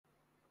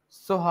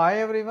So hi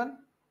everyone,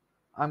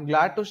 I'm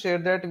glad to share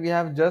that we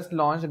have just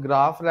launched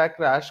GraphRAG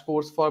Crash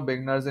Course for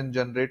beginners in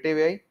generative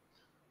AI,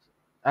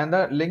 and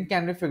the link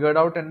can be figured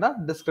out in the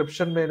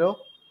description below.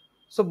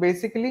 So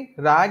basically,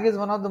 RAG is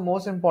one of the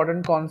most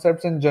important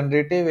concepts in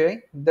generative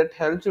AI that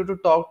helps you to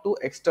talk to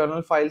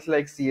external files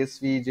like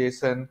CSV,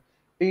 JSON,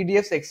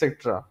 PDFs,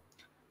 etc.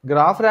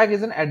 GraphRAG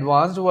is an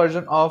advanced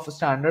version of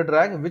standard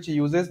RAG which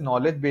uses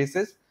knowledge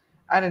bases,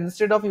 and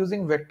instead of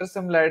using vector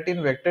similarity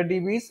in vector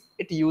DBs,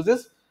 it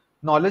uses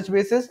knowledge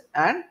bases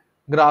and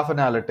graph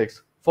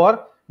analytics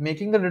for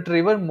making the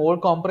retrieval more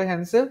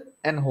comprehensive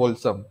and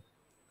wholesome.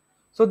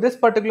 So this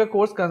particular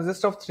course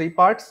consists of three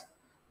parts.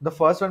 The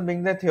first one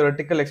being the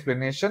theoretical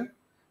explanation,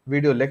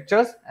 video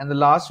lectures, and the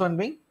last one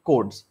being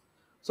codes.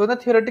 So in the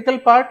theoretical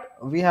part,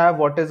 we have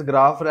what is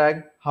graph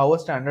RAG, how a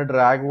standard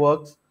RAG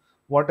works,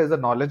 what is a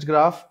knowledge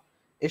graph,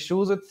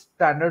 issues with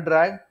standard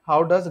RAG,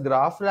 how does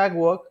graph RAG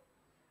work,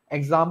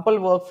 example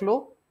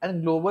workflow,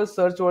 and global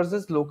search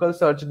versus local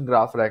search in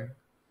graph RAG.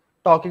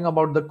 Talking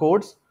about the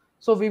codes,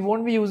 so we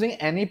won't be using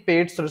any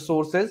paid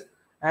resources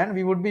and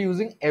we would be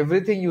using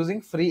everything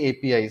using free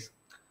APIs.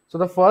 So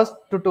the first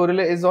tutorial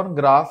is on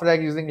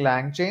GraphRAG using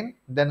LangChain,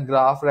 then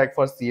GraphRAG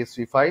for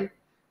CSV file,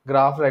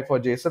 GraphRAG for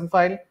JSON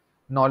file,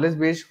 knowledge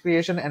base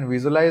creation and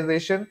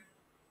visualization,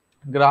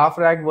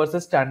 GraphRAG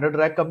versus standard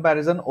RAG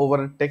comparison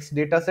over a text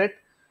dataset,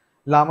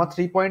 Llama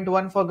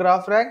 3.1 for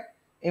GraphRAG,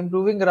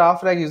 improving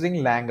GraphRAG using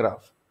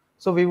LangGraph.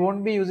 So we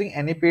won't be using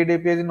any paid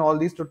APIs in all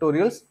these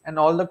tutorials, and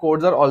all the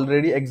codes are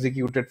already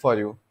executed for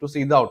you to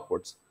see the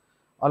outputs.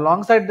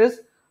 Alongside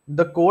this,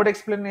 the code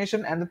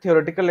explanation and the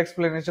theoretical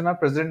explanation are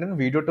present in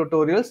video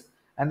tutorials,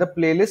 and the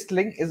playlist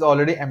link is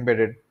already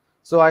embedded.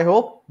 So I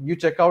hope you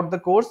check out the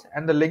course,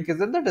 and the link is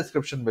in the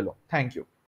description below. Thank you.